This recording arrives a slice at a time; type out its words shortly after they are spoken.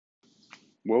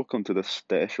Welcome to this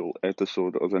special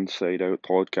episode of Inside Out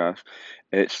Podcast.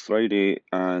 It's Friday,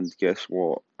 and guess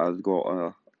what? I've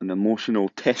got an emotional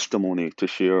testimony to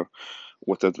share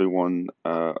with everyone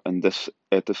in this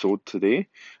episode today.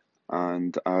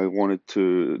 And I wanted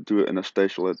to do it in a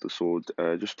special episode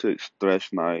just to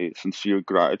express my sincere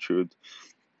gratitude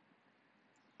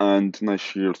and my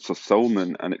sheer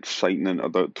fulfillment and excitement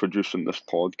about producing this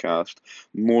podcast.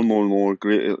 More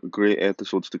great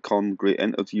episodes to come, great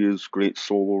interviews, great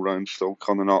solo rounds still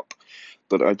coming up.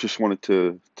 But I just wanted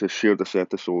to share this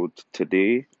episode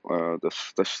today,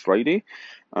 this Friday,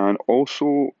 and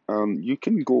also you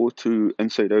can go to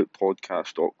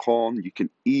insideoutpodcast.com. You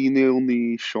can email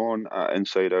me, Sean at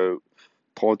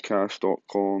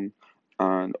insideoutpodcast.com,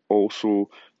 and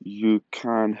also you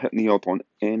can hit me up on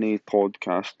any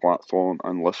podcast platform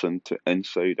and listen to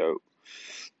Inside Out.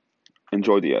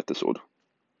 Enjoy the episode.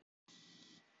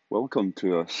 Welcome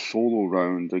to a solo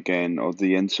round again of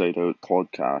the Inside Out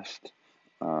podcast.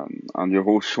 I'm your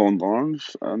host, Sean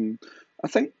Barnes, and I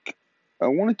think I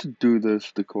wanted to do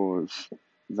this because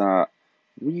that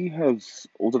we have,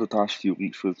 over the past few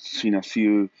weeks, we've seen a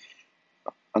few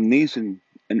amazing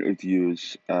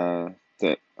interviews that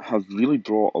have really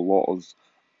brought a lot of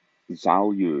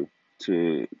value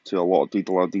to a lot of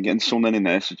people. I've been getting so many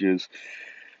messages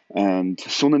and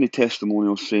so many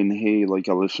testimonials saying, "Hey, like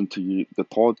I listened to the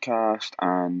podcast,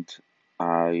 and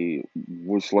I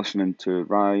was listening to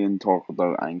Ryan talk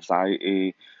about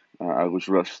anxiety. I was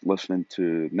listening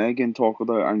to Megan talk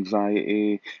about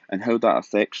anxiety and how that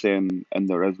affects them in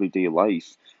their everyday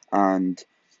life." And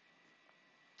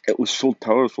it was so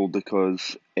powerful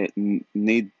because it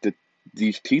made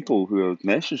these people who have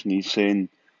messaged me saying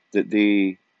that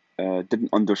they didn't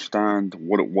understand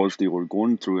what it was they were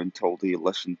going through until they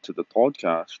listened to the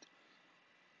podcast.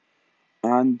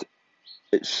 And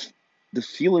it's the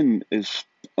feeling is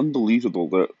unbelievable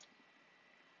that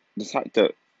the fact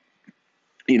that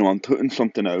I'm putting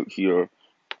something out here.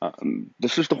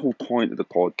 This is the whole point of the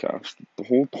podcast. The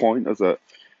whole point of it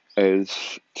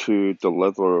is to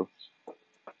deliver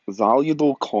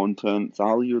valuable content,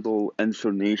 valuable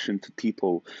information to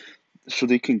people so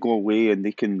they can go away and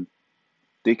they can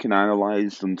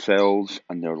analyze themselves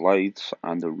and their lives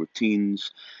and their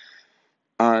routines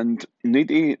and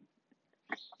maybe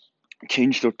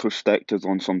change their perspective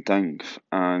on some things.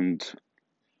 And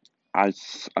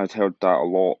I've heard that a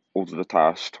lot over the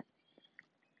past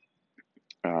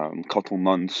couple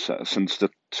months since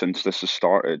this has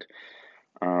started.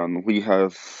 We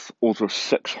have over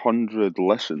 600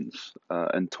 listens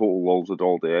in total of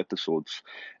all the episodes.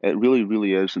 It really,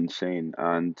 really is insane,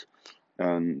 and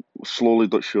slowly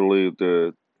but surely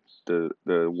the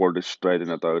word is spreading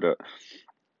about it.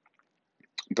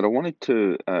 But I wanted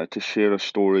to share a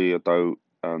story about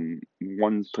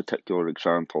one particular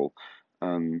example.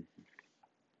 Um,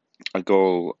 a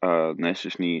girl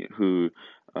messaged me who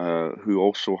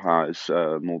also has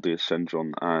Mobius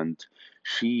syndrome, and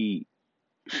she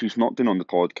she's not been on the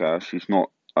podcast.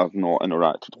 I've not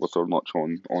interacted with her much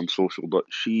on social, but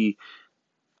she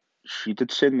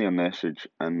did send me a message,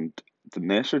 and the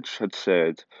message had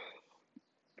said,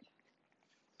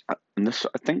 and this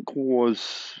I think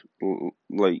was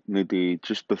like maybe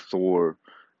just before.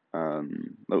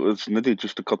 It was maybe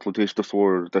just a couple of days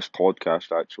before this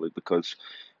podcast, actually, because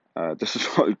this is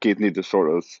what gave me the sort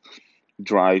of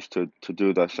drive to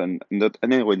do this. And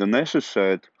anyway, the message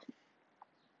said,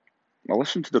 I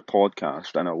listened to the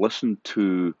podcast and I listened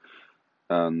to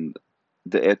um,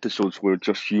 the episodes where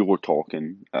just you were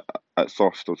talking at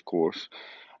first, of course,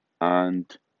 and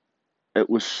it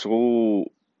was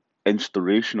so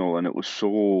inspirational and it was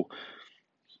so,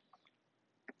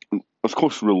 of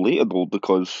course, relatable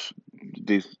because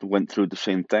they went through the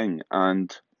same thing.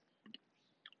 And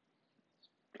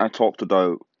I talked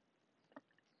about,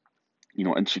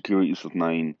 insecurities of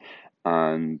mine,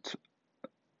 and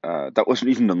that wasn't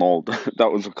even them all.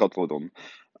 That was a couple of them.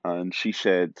 And she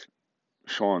said,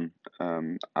 "Sean,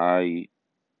 I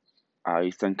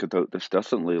think about this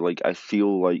differently. Like I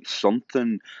feel like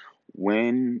something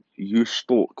when you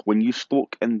spoke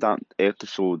in that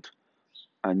episode,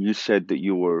 and you said that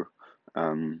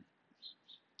um,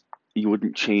 you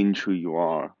wouldn't change who you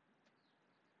are,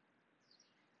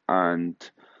 and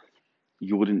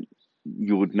you wouldn't,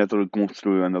 you would never go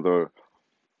through another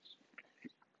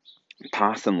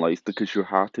path in life because you're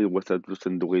happy with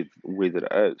everything the way that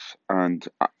it is." And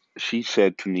she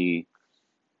said to me,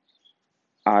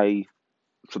 I,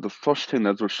 for the first time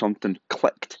ever, something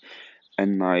clicked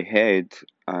in my head,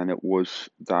 and it was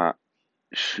that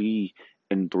she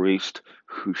embraced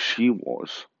who she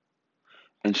was.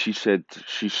 And she said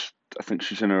I think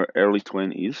she's in her early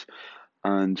 20s,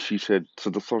 And she said, "So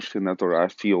the first thing ever, I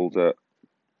feel that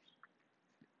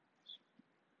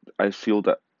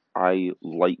I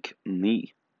like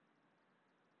me,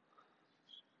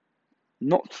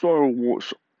 not for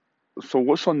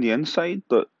what's on the inside,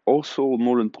 but also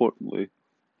more importantly,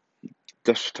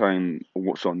 this time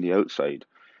what's on the outside,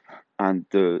 and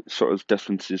the sort of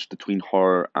differences between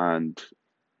her and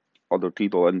other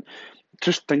people." And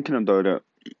just thinking about it,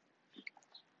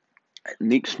 it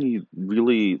makes me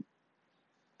really,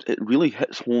 it really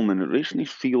hits home, and it makes me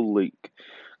feel like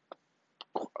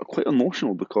quite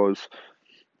emotional, because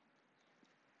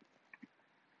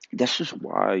this is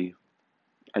why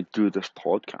I do this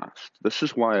podcast. This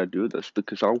is why I do this,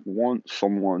 because I want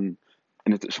someone,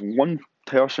 and if it's one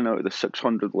person out of the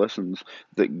 600 listens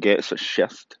that gets a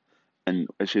shift and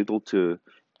is able to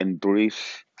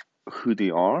embrace who they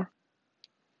are,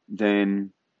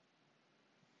 then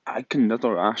I can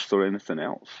never ask for anything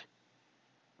else.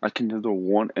 I can never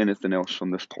want anything else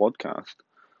from this podcast.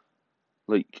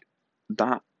 Like,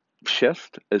 that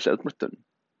shift is everything.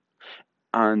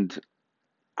 And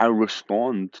I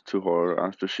respond to her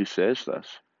after she says this.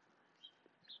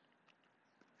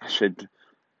 I said,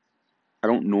 "I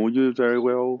don't know you very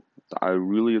well. I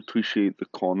really appreciate the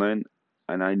comment,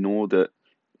 and I know that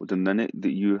the minute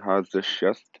that you have this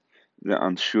shift, that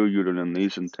I'm sure you're an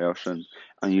amazing person,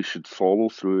 and you should follow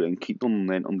through and keep the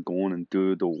momentum going and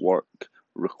do the work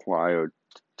required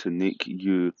to make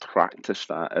you practice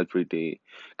that every day.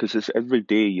 Because it's every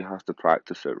day you have to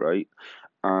practice it, right?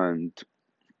 And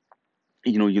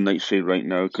you might say right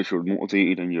now, because you're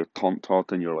motivated and you're pumped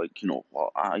up and you're like,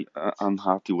 well, I'm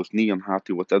happy with me, I'm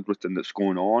happy with everything that's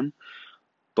going on,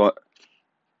 but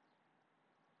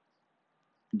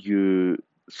you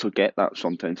forget that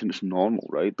sometimes, and it's normal,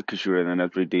 right? Because you're in an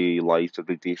everyday life,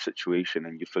 everyday situation,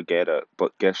 and you forget it.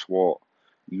 But guess what?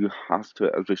 You have to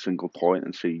at every single point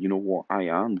and say, you know what? I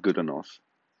am good enough.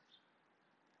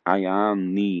 I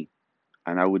am me,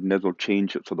 and I would never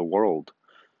change it for the world.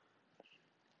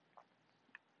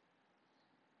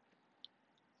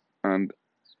 And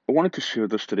I wanted to share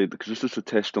this today because this is a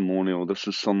testimonial. This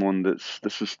is someone this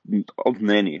is of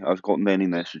many. I've got many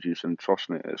messages, and trust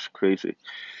me, it's crazy.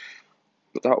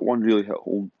 But that one really hit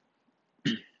home,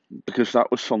 because that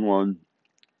was someone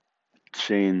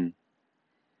saying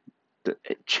that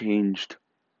it changed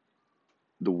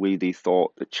the way they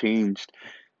thought. It changed,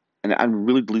 and I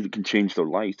really believe it can change their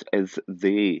life if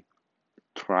they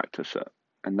practice it.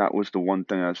 And that was the one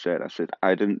thing I said. I said,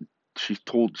 I didn't. She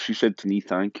said to me,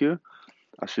 "Thank you."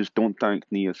 I says, "Don't thank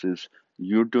me." I says,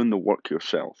 "You're doing the work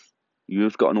yourself.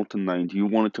 You've got an open mind. You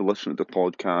wanted to listen to the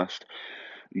podcast.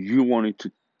 You wanted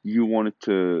to, you wanted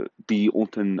to be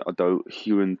open about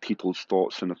hearing people's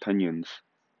thoughts and opinions.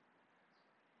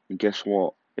 And guess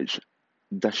what? It's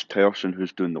this person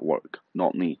who's doing the work,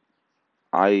 not me.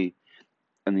 I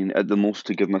I mean, at the most,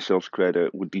 to give myself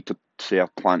credit would be to say I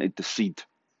planted the seed.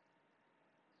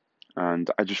 And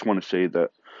I just want to say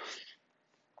that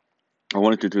I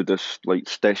wanted to do this like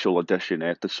special edition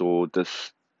episode,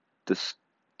 this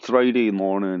Friday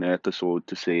morning episode,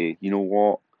 to say, you know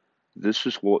what, this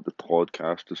is what the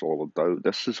podcast is all about.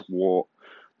 This is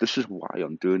why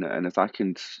I'm doing it. And if I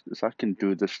can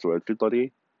do this for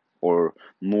everybody or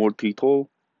more people,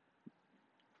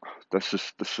 this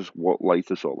is what life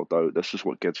is all about. This is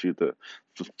what gives you the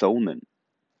fulfillment,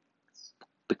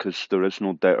 because there is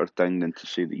no better thing than to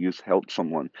say that you've helped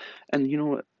someone. And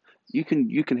you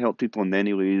can help people in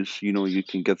many ways. You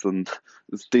can give them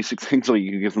basic things, like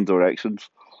you can give them directions.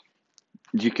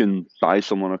 You can buy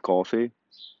someone a coffee.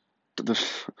 But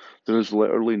there's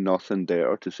literally nothing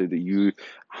better to say that you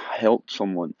helped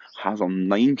someone have a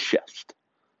mind shift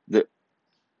that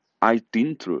I've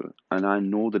been through, and I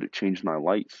know that it changed my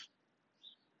life.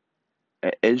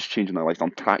 It is changing my life.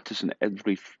 I'm practicing it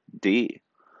every day,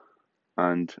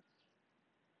 and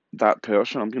that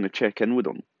person, I'm going to check in with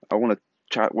them. I want to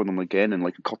chat with them again in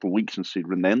like a couple of weeks and say,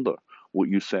 remember what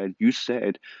you said. You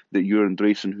said that you're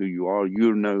embracing who you are.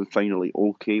 You're now finally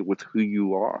okay with who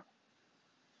you are.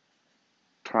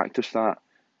 Practice that,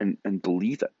 and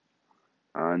believe it.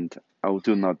 And I'll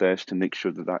do my best to make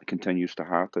sure that that continues to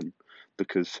happen,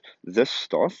 because this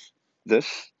stuff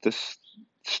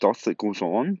that goes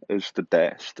on is the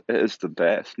best. It is the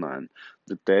best, man.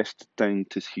 The best thing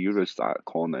to hear is that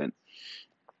comment.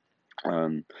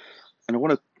 Um, and I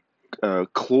want to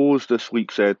close this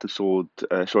week's episode,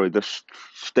 this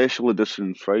special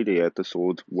edition Friday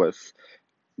episode, with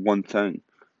one thing.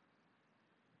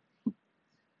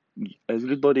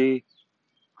 Everybody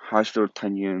has their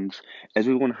opinions,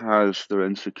 everyone has their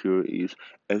insecurities,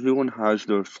 everyone has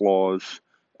their flaws,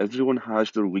 everyone has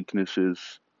their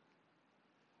weaknesses,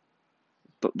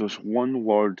 there's one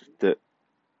word that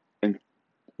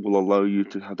will allow you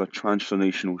to have a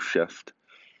transformational shift,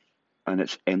 and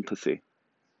it's empathy.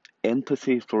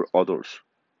 Empathy for others.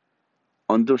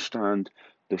 Understand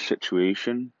the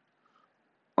situation,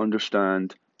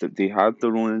 understand that they have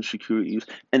their own insecurities,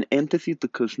 and empathy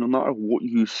because no matter what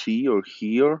you see or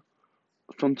hear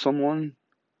from someone,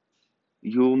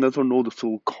 you'll never know the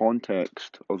full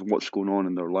context of what's going on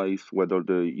in their life, whether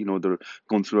they're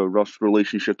going through a rough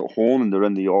relationship at home and they're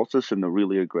in the office and they're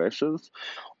really aggressive,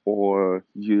 or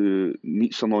you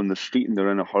meet someone on the street and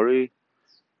they're in a hurry,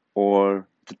 or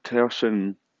the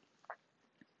person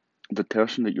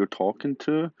that you're talking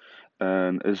to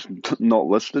and is not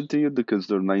listening to you because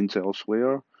their mind's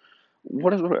elsewhere.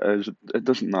 Whatever it is, it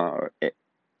doesn't matter. It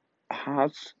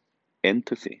has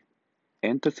empathy.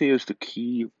 Empathy is the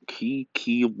key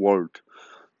word,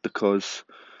 because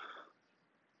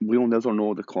we'll never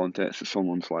know the context of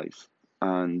someone's life,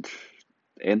 and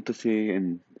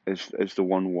empathy is the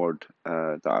one word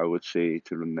that I would say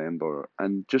to remember.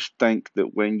 And just think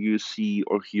that when you see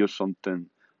or hear something,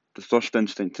 the first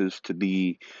instinct is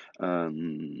to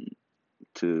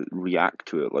react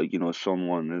to it. Like,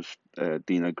 someone is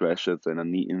being aggressive in a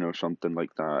meeting or something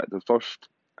like that. The first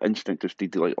instinct is to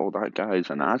be like, oh, that guy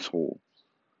is an asshole.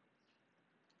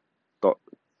 But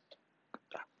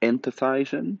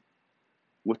empathizing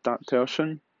with that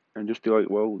person and just be like,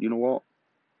 well, you know what?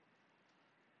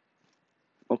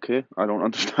 Okay, I don't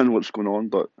understand what's going on,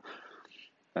 but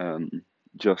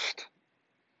just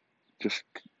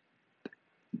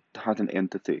having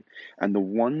empathy. And the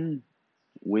one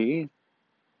way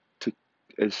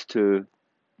is to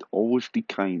always be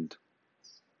kind.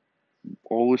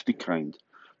 Always be kind.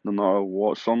 No matter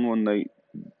what, someone might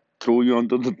throw you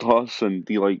under the bus and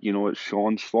be like, it's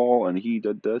Sean's fault and he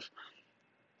did this.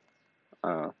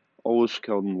 Always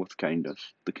kill them with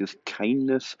kindness, because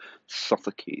kindness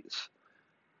suffocates.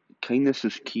 Kindness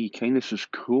is key. Kindness is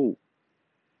cool,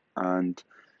 and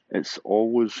it's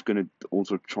always going to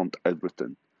over trump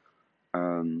everything.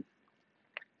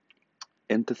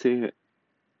 Empathy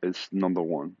is number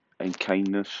one, and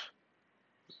kindness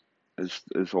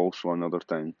is also another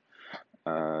thing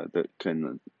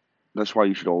that's why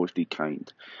you should always be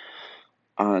kind.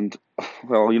 And,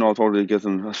 well,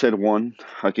 I said one,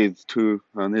 I gave two,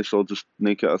 and this will just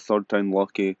make it a third time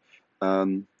lucky.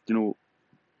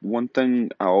 One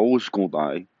thing I always go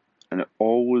by, and it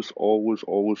always, always,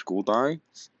 always go by,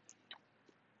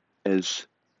 is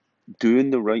doing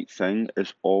the right thing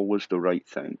is always the right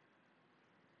thing.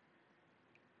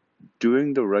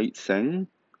 Doing the right thing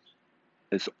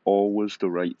is always the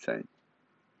right thing.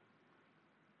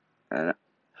 And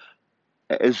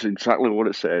it is exactly what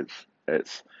it says.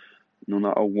 It's no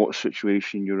matter what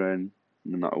situation you're in,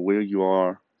 no matter where you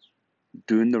are,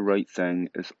 doing the right thing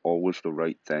is always the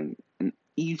right thing. And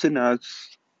even as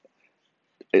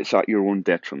it's at your own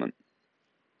detriment.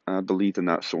 And I believe in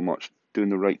that so much. Doing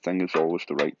the right thing is always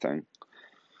the right thing.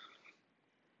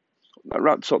 That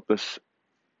wraps up this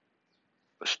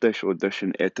special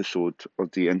edition episode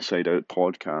of the Inside Out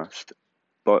podcast.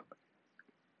 But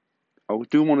I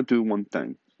do want to do one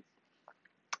thing.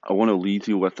 I want to leave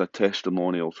you with a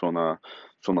testimonial from a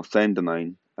friend of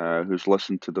mine who's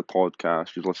listened to the podcast,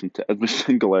 who's listened to every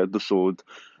single episode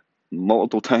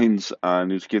multiple times, and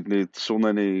who's given me so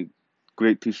many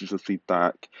great pieces of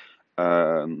feedback.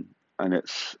 And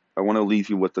I want to leave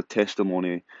you with a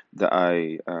testimony that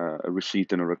I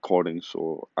received in a recording,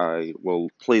 so I will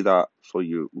play that for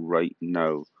you right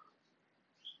now.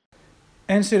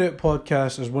 Inside Out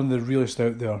Podcast is one of the realest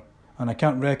out there, and I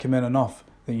can't recommend enough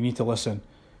that you need to listen.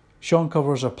 Sean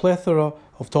covers a plethora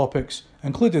of topics,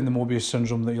 including the Mobius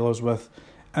syndrome that he lives with,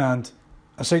 and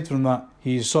aside from that,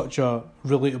 he's such a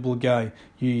relatable guy.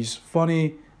 He's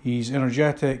funny, he's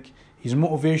energetic, he's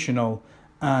motivational,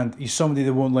 and he's somebody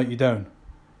that won't let you down.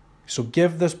 So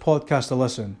give this podcast a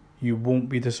listen. You won't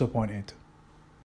be disappointed.